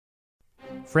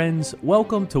Friends,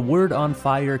 welcome to Word on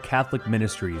Fire Catholic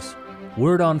Ministries.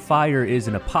 Word on Fire is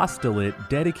an apostolate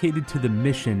dedicated to the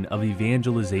mission of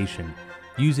evangelization,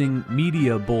 using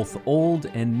media both old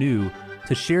and new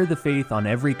to share the faith on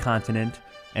every continent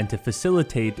and to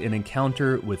facilitate an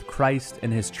encounter with Christ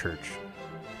and His Church.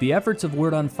 The efforts of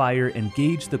Word on Fire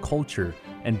engage the culture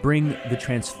and bring the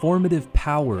transformative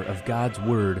power of God's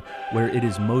Word where it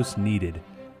is most needed.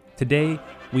 Today,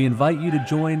 we invite you to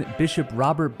join Bishop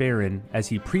Robert Barron as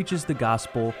he preaches the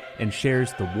gospel and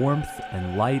shares the warmth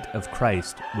and light of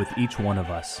Christ with each one of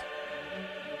us.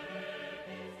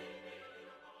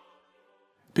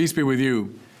 Peace be with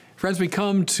you. Friends, we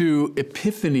come to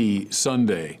Epiphany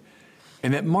Sunday,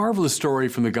 and that marvelous story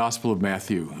from the Gospel of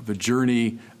Matthew, the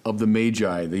journey of the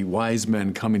Magi, the wise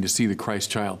men coming to see the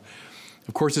Christ child.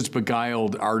 Of course, it's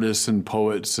beguiled artists and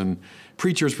poets and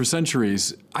preachers for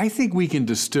centuries. I think we can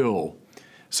distill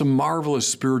some marvelous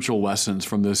spiritual lessons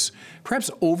from this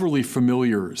perhaps overly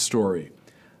familiar story.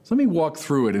 So let me walk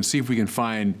through it and see if we can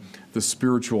find the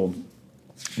spiritual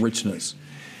richness.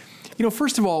 You know,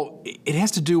 first of all, it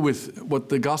has to do with what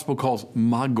the gospel calls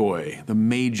magoi, the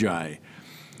magi. I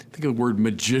think the word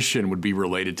magician would be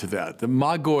related to that. The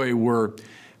magoi were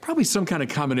probably some kind of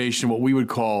combination of what we would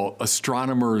call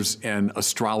astronomers and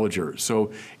astrologers.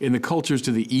 So in the cultures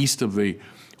to the east of the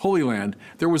Holy Land,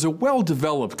 there was a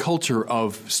well-developed culture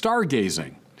of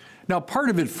stargazing. Now, part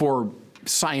of it for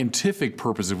scientific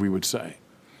purposes, we would say.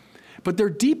 But their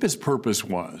deepest purpose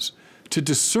was to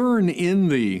discern in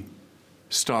the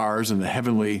stars and the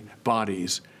heavenly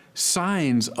bodies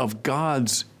signs of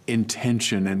God's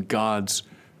intention and God's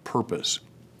purpose.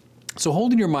 So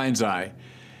hold in your mind's eye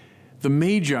the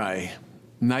Magi,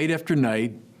 night after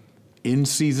night, in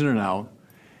season and out,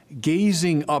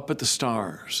 gazing up at the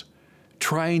stars,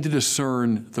 trying to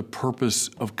discern the purpose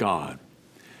of God.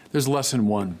 There's lesson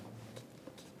one.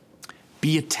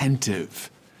 Be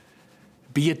attentive.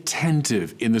 Be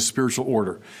attentive in the spiritual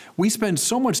order. We spend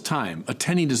so much time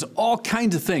attending to all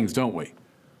kinds of things, don't we?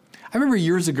 I remember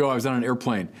years ago I was on an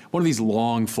airplane, one of these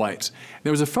long flights.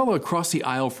 There was a fellow across the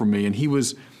aisle from me, and he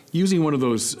was using one of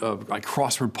those like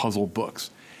crossword puzzle books.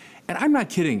 And I'm not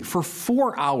kidding, for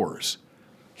 4 hours,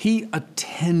 he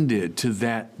attended to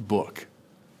that book.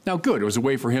 Now, good, it was a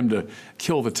way for him to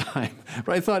kill the time.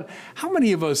 But I thought, how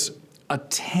many of us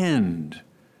attend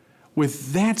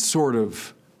with that sort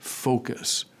of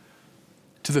focus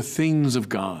to the things of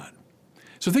God?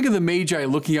 So think of the Magi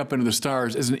looking up into the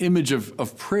stars as an image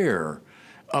of prayer,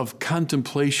 of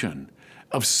contemplation,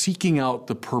 of seeking out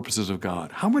the purposes of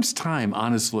God. How much time,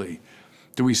 honestly,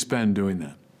 do we spend doing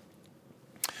that?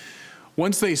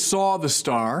 Once they saw the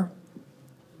star,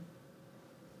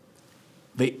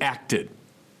 they acted.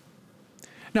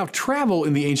 Now, travel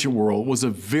in the ancient world was a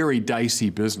very dicey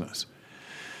business.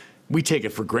 We take it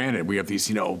for granted. We have these,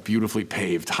 beautifully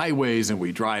paved highways, and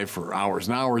we drive for hours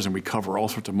and hours, and we cover all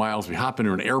sorts of miles. We hop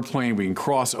into an airplane, we can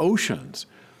cross oceans.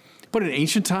 But in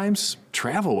ancient times,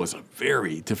 travel was a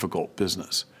very difficult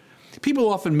business.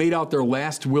 People often made out their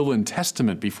last will and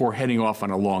testament before heading off on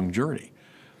a long journey.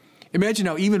 Imagine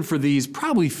now, even for these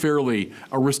probably fairly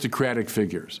aristocratic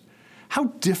figures, how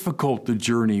difficult the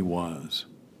journey was.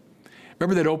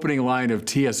 Remember that opening line of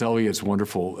T.S. Eliot's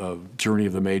wonderful Journey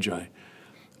of the Magi?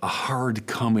 A hard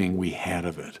coming we had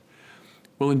of it.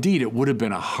 Well, indeed, it would have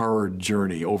been a hard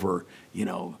journey over,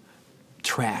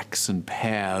 tracks and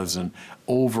paths and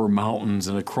over mountains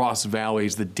and across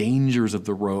valleys, the dangers of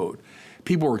the road.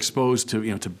 People were exposed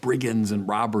to, to brigands and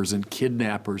robbers and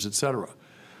kidnappers, etc.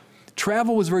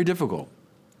 Travel was very difficult.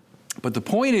 But the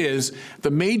point is, the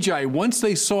Magi, once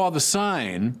they saw the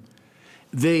sign,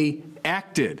 they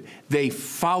acted, they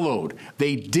followed,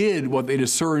 they did what they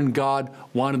discerned God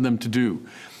wanted them to do.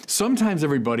 Sometimes,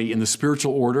 everybody, in the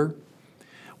spiritual order,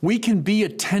 we can be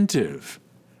attentive.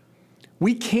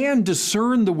 We can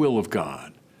discern the will of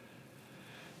God,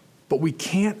 but we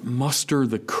can't muster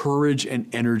the courage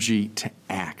and energy to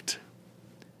act,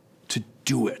 to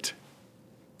do it.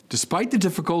 Despite the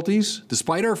difficulties,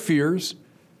 despite our fears,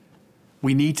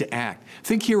 we need to act.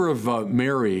 Think here of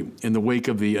Mary in the wake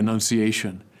of the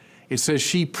Annunciation. It says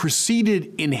she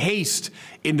proceeded in haste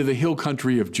into the hill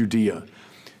country of Judea.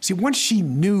 See, once she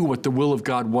knew what the will of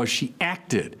God was, she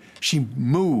acted, she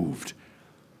moved.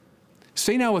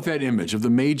 Stay now with that image of the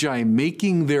Magi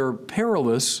making their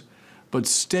perilous but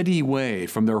steady way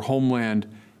from their homeland,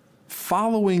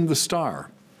 following the star.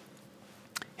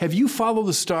 Have you followed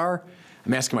the star?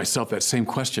 I'm asking myself that same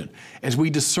question. As we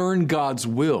discern God's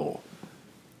will,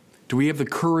 do we have the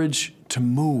courage to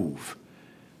move,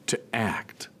 to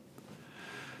act?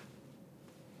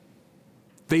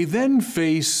 They then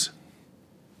face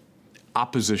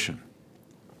opposition.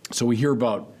 So we hear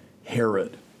about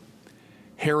Herod.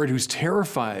 Herod, who's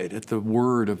terrified at the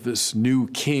word of this new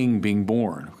king being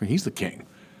born. He's the king.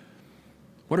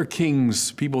 What are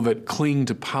kings, people that cling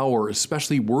to power,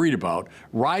 especially worried about?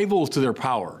 Rivals to their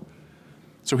power.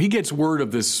 So he gets word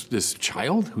of this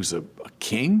child who's a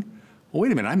king. Well,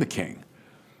 wait a minute, I'm the king.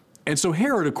 And so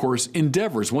Herod, of course,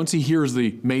 endeavors, once he hears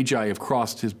the Magi have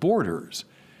crossed his borders,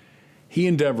 he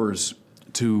endeavors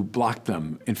to block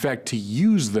them. In fact, to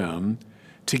use them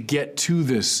to get to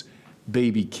this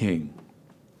baby king.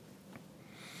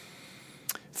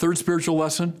 Third spiritual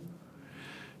lesson,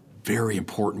 very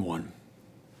important one.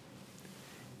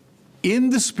 In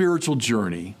the spiritual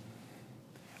journey,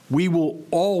 we will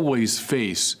always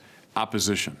face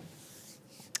opposition.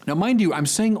 Now, mind you, I'm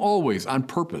saying always on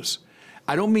purpose.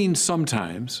 I don't mean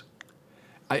sometimes.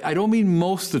 I don't mean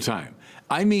most of the time.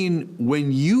 I mean,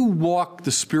 when you walk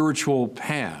the spiritual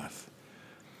path,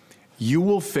 you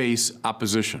will face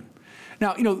opposition.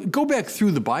 Now, go back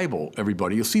through the Bible,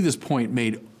 everybody. You'll see this point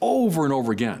made over and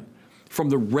over again. From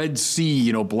the Red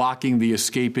Sea, blocking the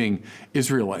escaping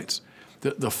Israelites.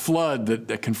 The flood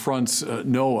that confronts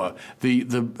Noah,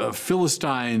 the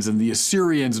Philistines and the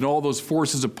Assyrians and all those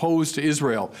forces opposed to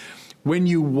Israel. When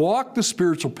you walk the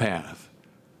spiritual path,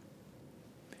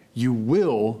 you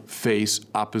will face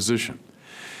opposition.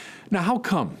 Now, how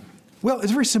come? Well,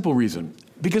 it's a very simple reason.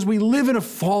 Because we live in a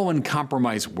fallen,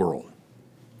 compromised world.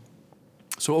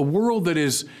 So a world that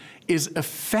is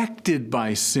affected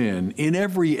by sin in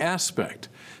every aspect.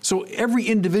 So every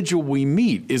individual we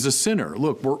meet is a sinner.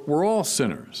 Look, we're all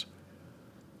sinners.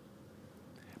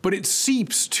 But it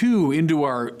seeps, too, into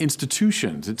our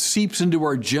institutions. It seeps into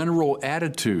our general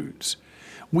attitudes.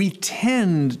 We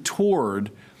tend toward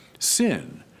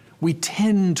sin. We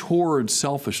tend toward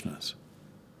selfishness.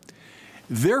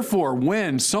 Therefore,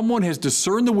 when someone has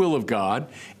discerned the will of God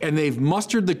and they've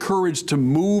mustered the courage to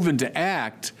move and to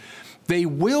act, they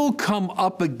will come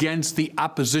up against the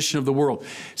opposition of the world.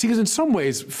 See, because in some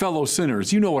ways, fellow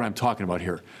sinners, you know what I'm talking about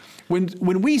here.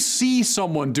 When we see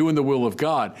someone doing the will of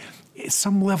God, at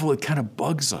some level it kind of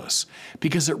bugs us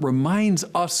because it reminds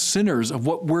us sinners of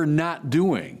what we're not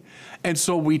doing. And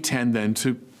so we tend then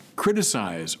to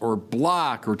criticize or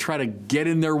block or try to get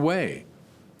in their way.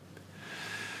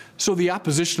 So the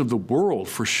opposition of the world,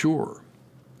 for sure.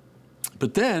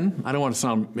 But then, I don't want to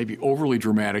sound maybe overly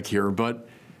dramatic here, but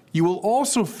you will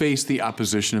also face the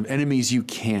opposition of enemies you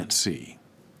can't see.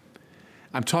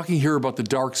 I'm talking here about the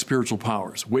dark spiritual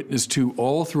powers, witnessed to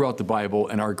all throughout the Bible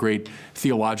and our great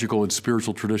theological and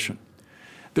spiritual tradition.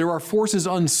 There are forces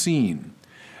unseen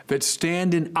that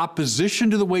stand in opposition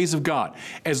to the ways of God.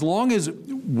 As long as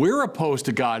we're opposed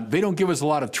to God, they don't give us a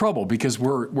lot of trouble because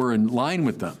we're in line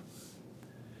with them.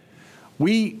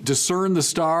 We discern the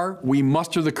star, we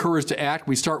muster the courage to act,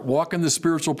 we start walking the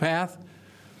spiritual path.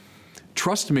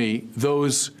 Trust me,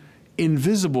 those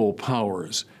invisible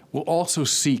powers will also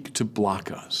seek to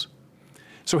block us.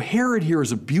 So Herod here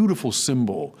is a beautiful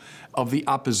symbol of the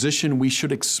opposition we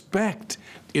should expect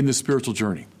in the spiritual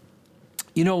journey.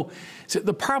 So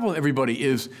the problem, everybody,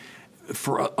 is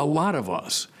for a lot of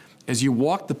us, as you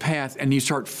walk the path and you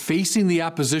start facing the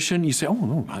opposition, you say, oh,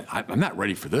 no, I'm not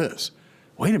ready for this.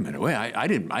 Wait a minute, I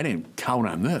didn't count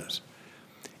on this.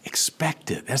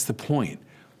 Expect it, that's the point.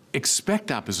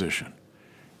 Expect opposition.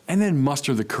 And then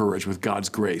muster the courage with God's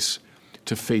grace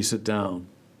to face it down.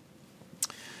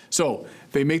 So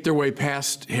they make their way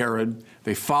past Herod,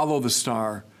 they follow the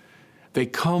star, they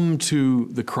come to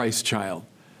the Christ child.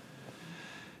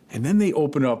 And then they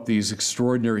open up these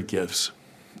extraordinary gifts,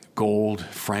 gold,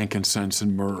 frankincense,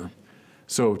 and myrrh.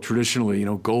 So traditionally,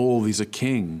 gold, he's a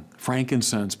king.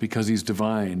 Frankincense, because he's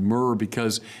divine. Myrrh,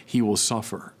 because he will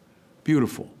suffer.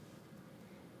 Beautiful.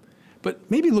 But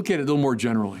maybe look at it a little more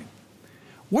generally.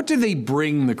 What do they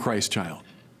bring the Christ child?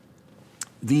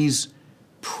 These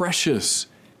precious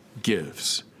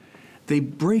gifts. They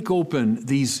break open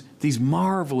these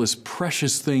marvelous,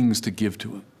 precious things to give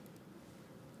to him.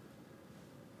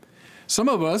 Some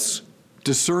of us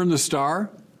discern the star.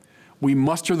 We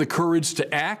muster the courage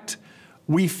to act.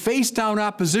 We face down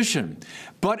opposition.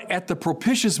 But at the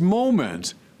propitious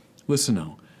moment, listen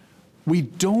now, we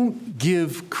don't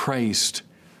give Christ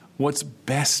what's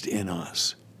best in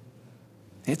us.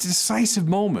 It's a decisive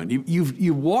moment.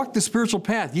 You've walked the spiritual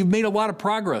path. You've made a lot of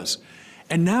progress.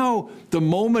 And now the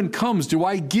moment comes, do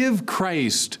I give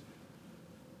Christ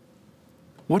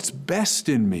what's best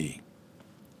in me?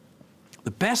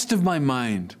 The best of my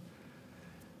mind.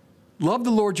 Love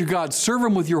the Lord your God. Serve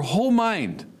him with your whole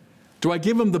mind. Do I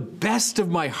give him the best of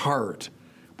my heart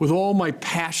with all my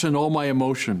passion, all my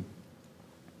emotion?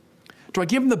 Do I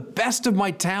give him the best of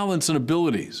my talents and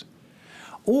abilities?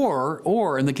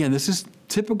 Or, and again, this is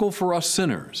typical for us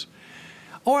sinners,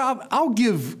 or I'll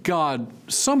give God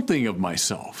something of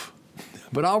myself,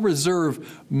 but I'll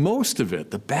reserve most of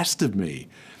it, the best of me,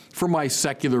 for my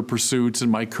secular pursuits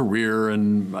and my career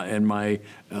and my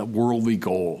worldly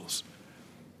goals.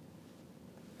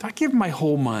 Do I give him my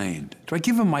whole mind? Do I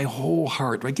give him my whole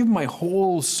heart? Do I give him my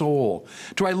whole soul?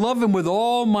 Do I love him with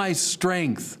all my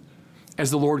strength as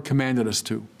the Lord commanded us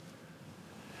to?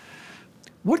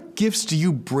 What gifts do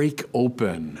you break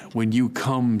open when you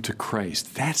come to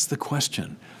Christ? That's the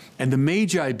question. And the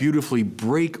Magi beautifully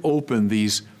break open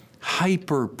these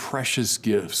hyper precious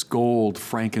gifts, gold,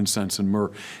 frankincense, and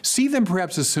myrrh. See them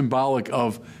perhaps as symbolic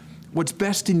of what's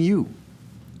best in you.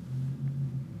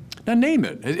 Now name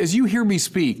it. As you hear me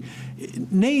speak,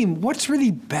 name what's really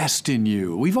best in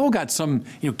you. We've all got some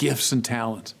gifts and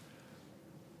talents.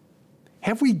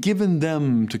 Have we given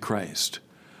them to Christ?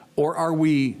 Or are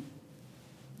we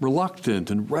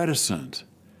reluctant and reticent?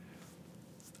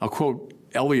 I'll quote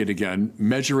Eliot again,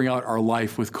 measuring out our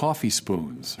life with coffee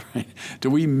spoons. Right? Do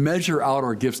we measure out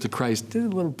our gifts to Christ? A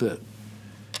little bit.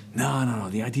 No.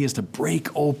 The idea is to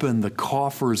break open the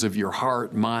coffers of your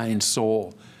heart, mind,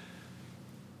 soul.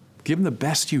 Give them the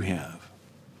best you have.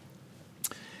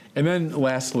 And then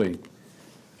lastly,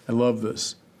 I love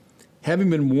this. Having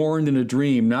been warned in a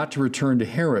dream not to return to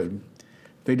Herod,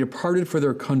 they departed for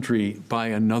their country by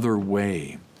another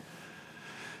way.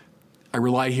 I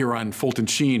rely here on Fulton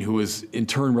Sheen, who is in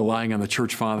turn relying on the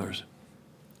church fathers.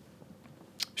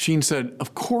 Sheen said,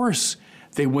 of course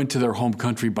they went to their home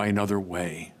country by another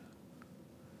way.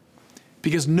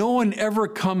 Because no one ever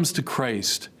comes to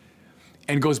Christ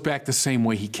and goes back the same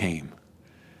way he came.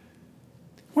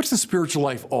 What's the spiritual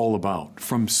life all about?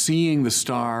 From seeing the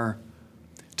star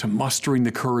to mustering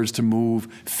the courage to move,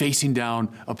 facing down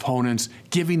opponents,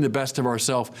 giving the best of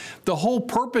ourselves. The whole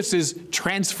purpose is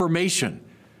transformation.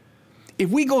 If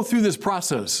we go through this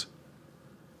process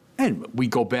and we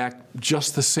go back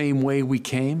just the same way we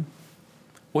came,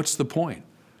 what's the point?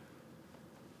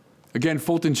 Again,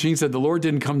 Fulton Sheen said, the Lord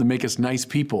didn't come to make us nice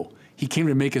people. He came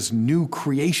to make us new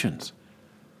creations.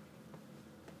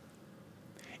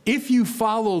 If you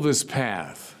follow this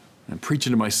path, I'm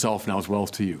preaching to myself now as well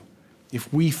as to you,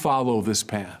 if we follow this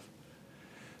path,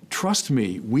 trust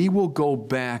me, we will go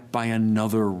back by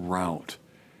another route.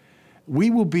 We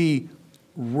will be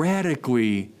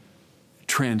radically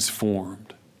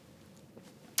transformed.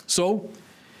 So,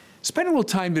 spend a little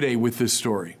time today with this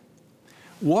story.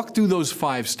 Walk through those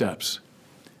 5 steps.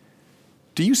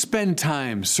 Do you spend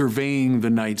time surveying the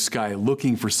night sky,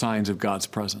 looking for signs of God's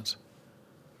presence?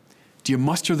 Do you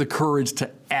muster the courage to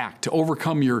act, to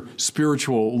overcome your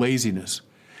spiritual laziness?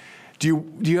 Do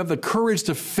you have the courage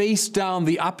to face down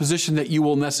the opposition that you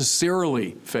will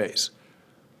necessarily face?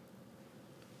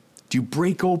 Do you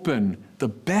break open the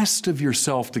best of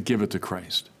yourself to give it to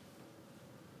Christ?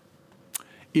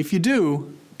 If you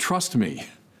do, trust me,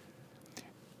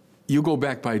 you'll go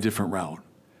back by a different route.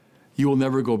 You will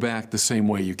never go back the same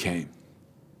way you came.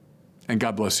 And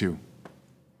God bless you.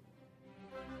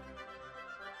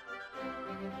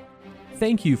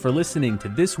 Thank you for listening to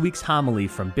this week's homily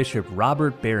from Bishop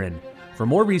Robert Barron. For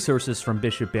more resources from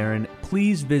Bishop Barron,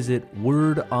 please visit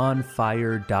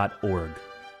wordonfire.org.